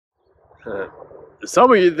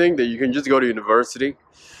Some of you think that you can just go to university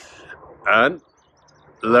and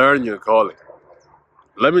learn your calling.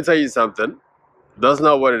 Let me tell you something. That's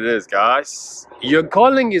not what it is, guys. Your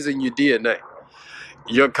calling is in your DNA.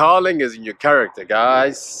 Your calling is in your character,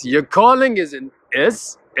 guys. Your calling is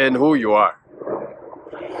in who you are.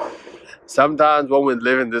 Sometimes when we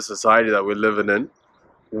live in this society that we're living in,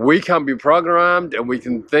 we can be programmed and we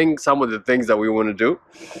can think some of the things that we want to do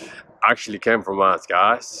actually came from us,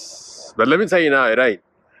 guys. But let me tell you now, it ain't.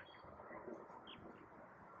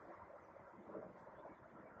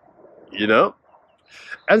 You know?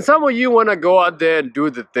 And some of you want to go out there and do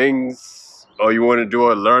the things, or you want to do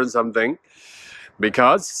or learn something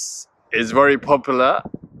because it's very popular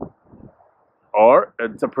or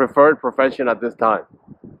it's a preferred profession at this time.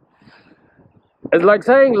 It's like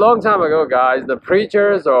saying long time ago, guys, the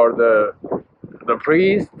preachers or the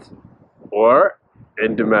priests were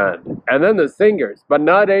in demand. And then the singers. But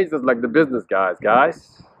nowadays it's like the business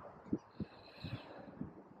guys.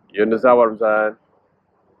 You understand what I'm saying?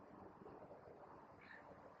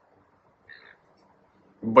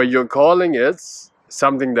 But your calling is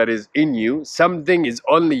something that is in you. Something is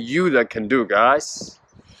only you that can do, guys.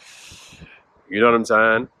 You know what I'm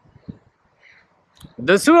saying?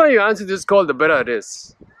 The sooner you answer this call, the better it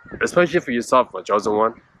is. Especially for yourself, my chosen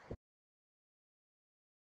one.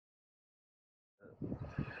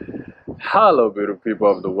 Hello, beautiful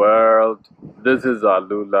people of the world. This is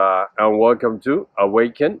Alula, and welcome to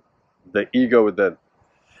Awaken the Ego Within.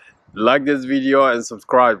 Like this video and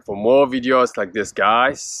subscribe for more videos like this,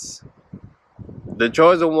 guys. The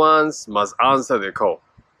chosen ones must answer the call.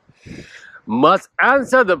 Must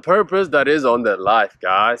answer the purpose that is on their life,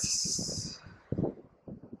 guys.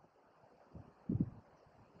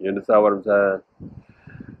 You understand what I'm saying?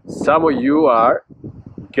 Some of you are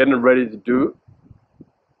getting ready to do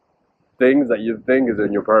things that you think is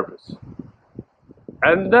in your purpose.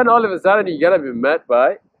 And then all of a sudden you're gonna be met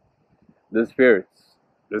by the spirits.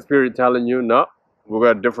 The spirit telling you, no, we've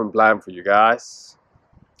got a different plan for you guys.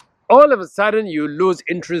 All of a sudden you lose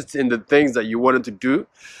interest in the things that you wanted to do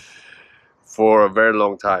for a very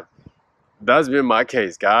long time. That's been my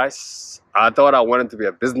case, guys. I thought I wanted to be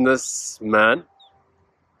a businessman,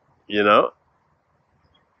 you know.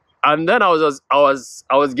 And then I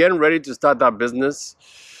was getting ready to start that business.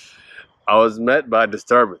 I was met by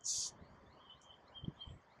disturbance,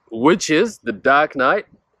 which is the dark night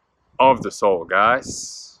of the soul,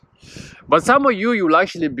 guys. But some of you will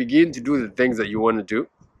actually begin to do the things that you want to do,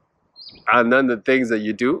 and then the things that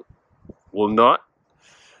you do will not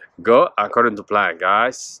go according to plan,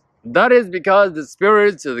 guys. That is because the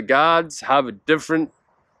spirits or the gods have a different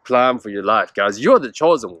plan for your life, guys. You're the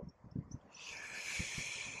chosen one.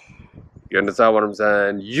 You understand what I'm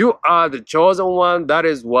saying? You are the chosen one. That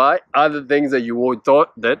is why other things that you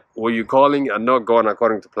thought that were you calling are not going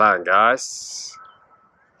according to plan, guys.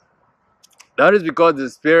 That is because the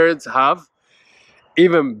spirits have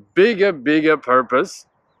even bigger purpose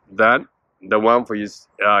than the one for you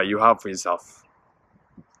have for yourself.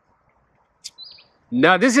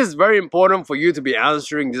 Now, this is very important for you to be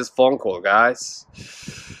answering this phone call, guys.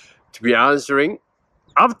 To be answering.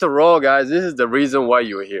 After all, guys, this is the reason why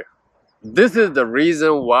you're here. This is the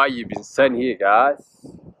reason why you've been sent here, guys.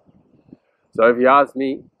 So if you ask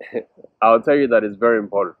me, I'll tell you that it's very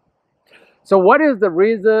important. So what is the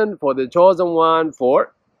reason for the chosen one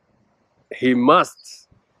for he must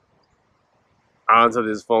answer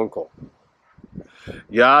this phone call?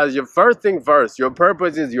 Guys, your first thing first, your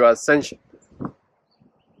purpose is your ascension. You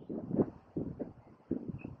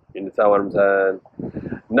understand what I'm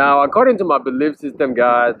saying? Now, according to my belief system,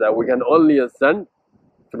 guys, that we can only ascend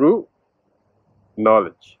through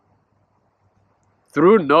knowledge.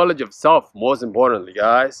 Through knowledge of self, most importantly,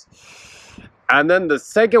 guys. And then the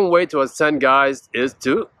second way to ascend, guys, is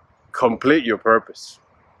to complete your purpose.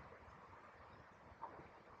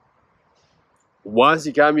 Once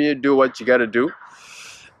you come here, do what you gotta do.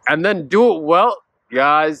 And then do it well,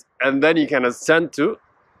 guys. And then you can ascend to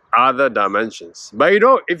other dimensions. But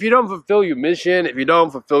if you don't fulfill your mission, if you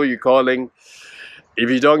don't fulfill your calling, if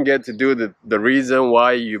you don't get to do the reason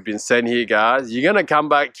why you've been sent here, guys, you're gonna come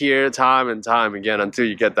back here time and time again until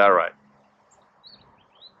you get that right.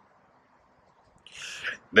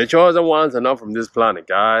 The chosen ones are not from this planet,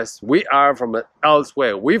 guys. We are from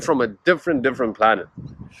elsewhere. We're from a different planet.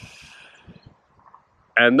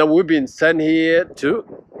 And then we've been sent here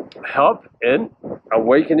to help in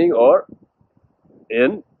awakening or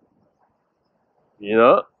in,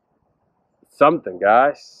 something,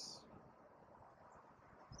 guys.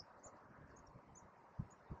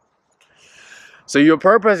 So your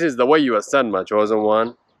purpose is the way you ascend, my chosen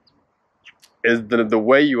one. is the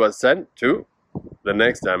way you are sent to the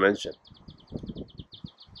next dimension.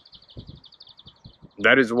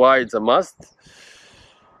 That is why it's a must.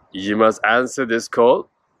 You must answer this call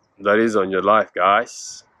that is on your life,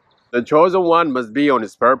 guys. The chosen one must be on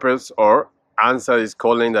his purpose or answer his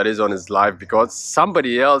calling that is on his life, because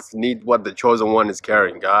somebody else needs what the chosen one is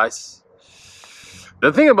carrying, guys.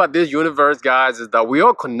 The thing about this universe, guys, is that we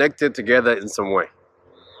all connected together in some way.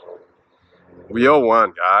 We all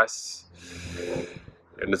one, guys.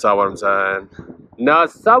 You understand what I'm saying? Now,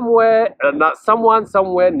 someone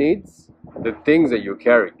somewhere needs the things that you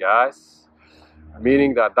carry, guys.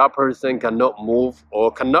 Meaning that that person cannot move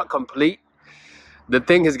or cannot complete the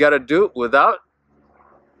thing he's got to do without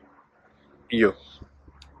you.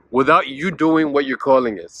 Without you doing what your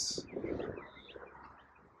calling is.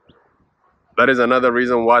 That is another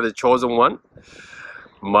reason why the chosen one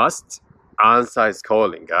must answer his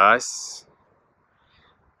calling, guys.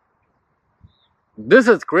 This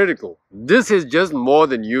is critical. This is just more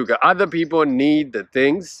than you. Other people need the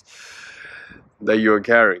things that you're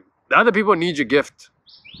carrying. The other people need your gift.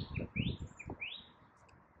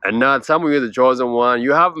 And not some of you, the chosen one.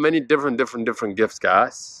 You have many different gifts,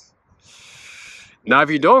 guys. Now, if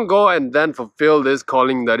you don't go and then fulfill this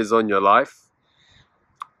calling that is on your life,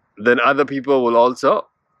 then other people will also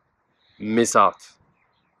miss out.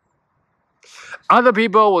 Other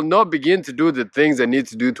people will not begin to do the things they need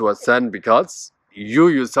to do to ascend because you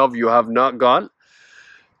yourself, you have not gone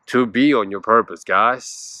to be on your purpose,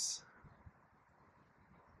 guys.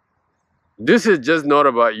 This is just not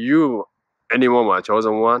about you anymore, my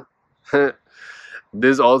chosen one.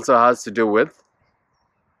 This also has to do with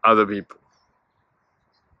other people.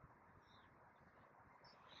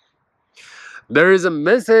 There is a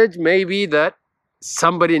message maybe that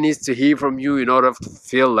somebody needs to hear from you in order to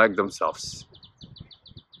feel like themselves.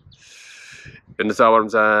 You understand what I'm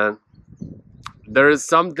saying? There is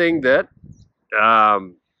something that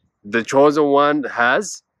the chosen one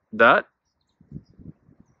has that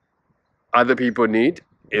other people need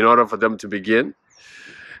in order for them to begin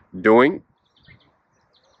doing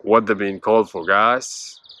what they're being called for,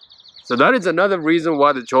 guys. So that is another reason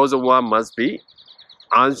why the chosen one must be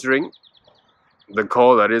answering the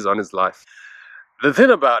call that is on his life. The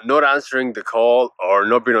thing about not answering the call or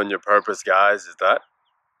not being on your purpose, guys, is that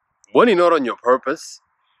when you're not on your purpose,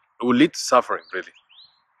 it will lead to suffering, really.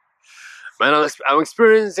 Man, I'm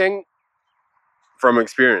experiencing from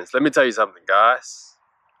experience. Let me tell you something, guys.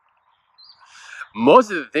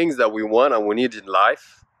 Most of the things that we want and we need in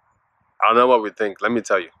life are not what we think. Let me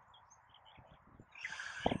tell you.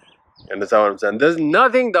 You understand what I'm saying? There's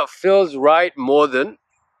nothing that feels right more than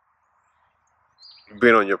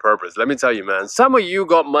being on your purpose. Let me tell you, man. Some of you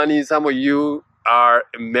got money. Some of you are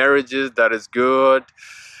in marriages that is good.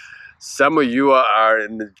 Some of you are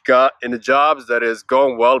in the jobs that is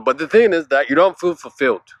going well. But the thing is that you don't feel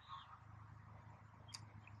fulfilled.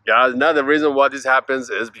 Guys, another reason why this happens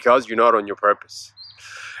is because you're not on your purpose.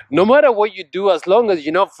 No matter what you do, as long as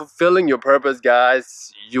you're not fulfilling your purpose,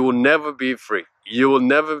 guys, you will never be free. You will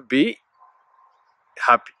never be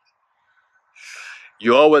happy.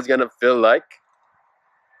 You're always going to feel like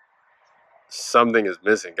something is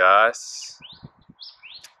missing, guys.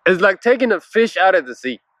 It's like taking a fish out of the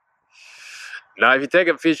sea. Now, if you take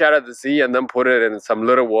a fish out of the sea and then put it in some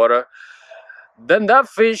little water, then that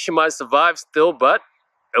fish might survive still, but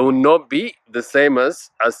it will not be the same as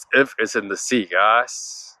if it's in the sea,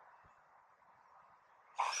 guys.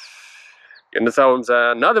 You understand what I'm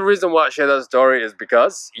saying? Another reason why I share that story is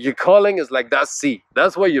because your calling is like that sea.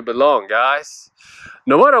 That's where you belong, guys.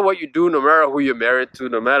 No matter what you do, no matter who you're married to,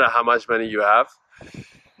 no matter how much money you have,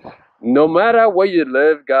 no matter where you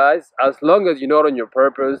live, guys, as long as you're not on your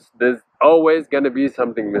purpose, there's always going to be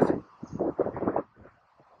something missing.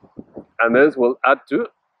 And this will add to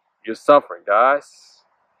your suffering, guys.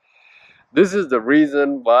 This is the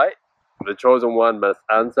reason why the chosen one must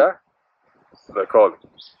answer the calling.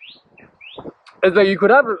 It's like you could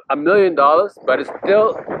have $1 million, but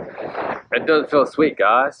it doesn't feel sweet,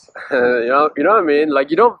 guys. you know what I mean? Like,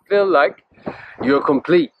 you don't feel like you're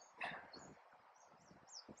complete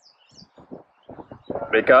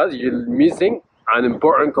because you're missing an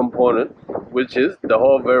important component, which is the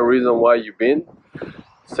whole very reason why you've been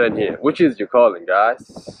sent here, which is your calling,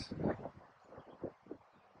 guys.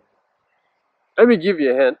 Let me give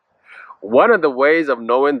you a hint. One of the ways of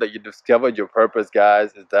knowing that you discovered your purpose,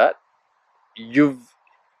 guys, is that you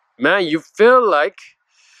feel like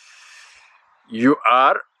you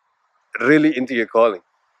are really into your calling.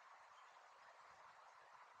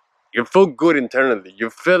 You feel good internally. You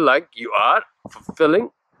feel like you are fulfilling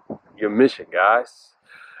your mission, guys.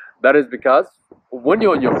 That is because when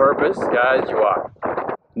you're on your purpose, guys, you are.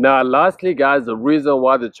 Now, lastly, guys, the reason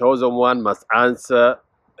why the chosen one must answer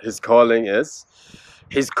his calling is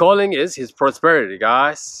his prosperity,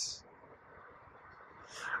 guys.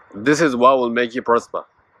 This is what will make you prosper.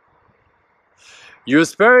 Your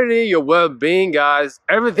prosperity, your well-being, guys,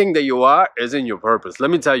 everything that you are is in your purpose.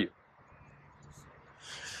 Let me tell you.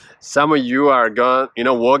 Some of you are gone,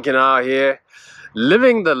 walking out here,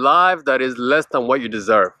 living the life that is less than what you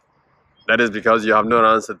deserve. That is because you have not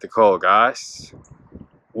answered the call, guys.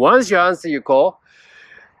 Once you answer your call,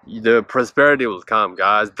 the prosperity will come,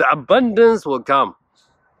 guys. The abundance will come.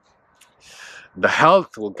 The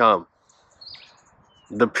health will come.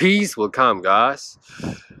 The peace will come, guys.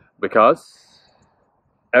 Because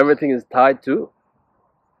everything is tied to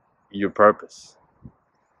your purpose.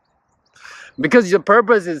 Because your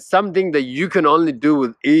purpose is something that you can only do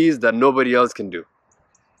with ease that nobody else can do.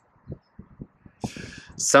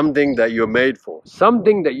 Something that you're made for.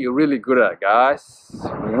 Something that you're really good at, guys.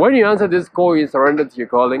 When you answer this call, you surrender to your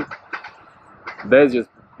calling. There's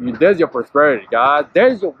your prosperity, guys.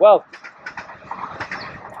 There's your wealth.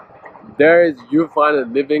 There is you finally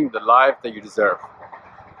living the life that you deserve.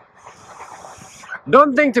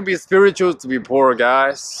 Don't think to be spiritual to be poor,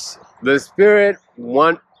 guys. The Spirit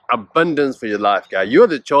wants abundance for your life, guys. You're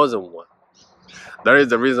the chosen one. That is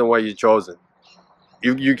the reason why you're chosen.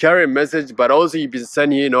 You carry a message, but also you've been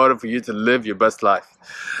sent here in order for you to live your best life.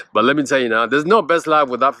 But let me tell you now, there's no best life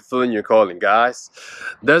without fulfilling your calling, guys.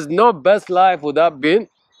 There's no best life without being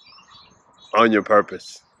on your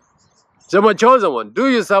purpose. So my chosen one, do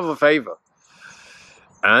yourself a favor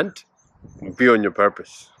and be on your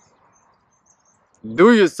purpose.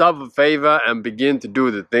 Do yourself a favor and begin to do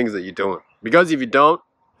the things that you're doing. Because if you don't,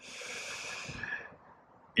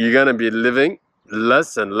 you're going to be living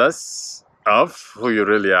less and less of who you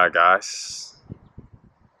really are, guys.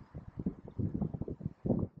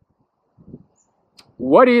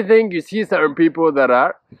 What do you think? You see certain people that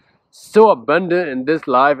are so abundant in this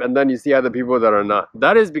life, and then you see other people that are not.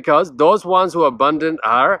 That is because those ones who are abundant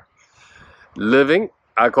are living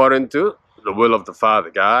according to the will of the Father,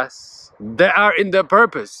 guys. They are in their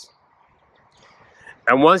purpose.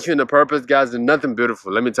 And once you're in the purpose, guys, there's nothing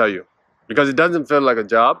beautiful, let me tell you. Because it doesn't feel like a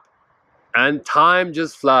job. And time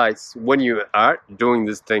just flies when you are doing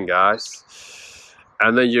this thing, guys.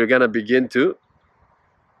 And then you're going to begin to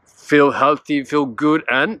feel healthy, feel good,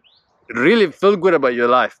 and really feel good about your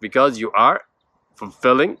life. Because you are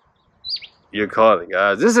fulfilling your calling,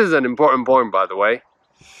 guys. This is an important point, by the way.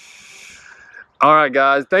 Alright,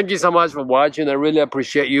 guys. Thank you so much for watching. I really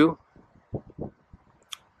appreciate you.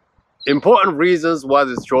 Important reasons why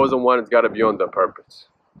this chosen one has got to be on the purpose.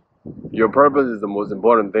 Your purpose is the most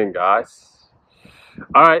important thing, guys.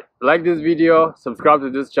 Alright, like this video, subscribe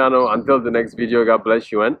to this channel. Until the next video, God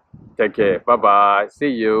bless you and take care. Bye-bye. See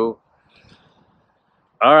you.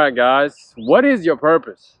 Alright, guys. What is your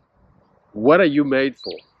purpose? What are you made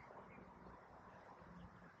for?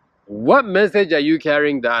 What message are you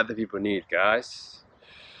carrying that other people need, guys?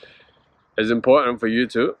 It's important for you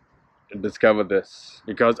to discover this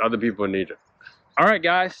because other people need it. Alright,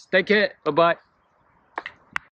 guys. Take care. Bye-bye.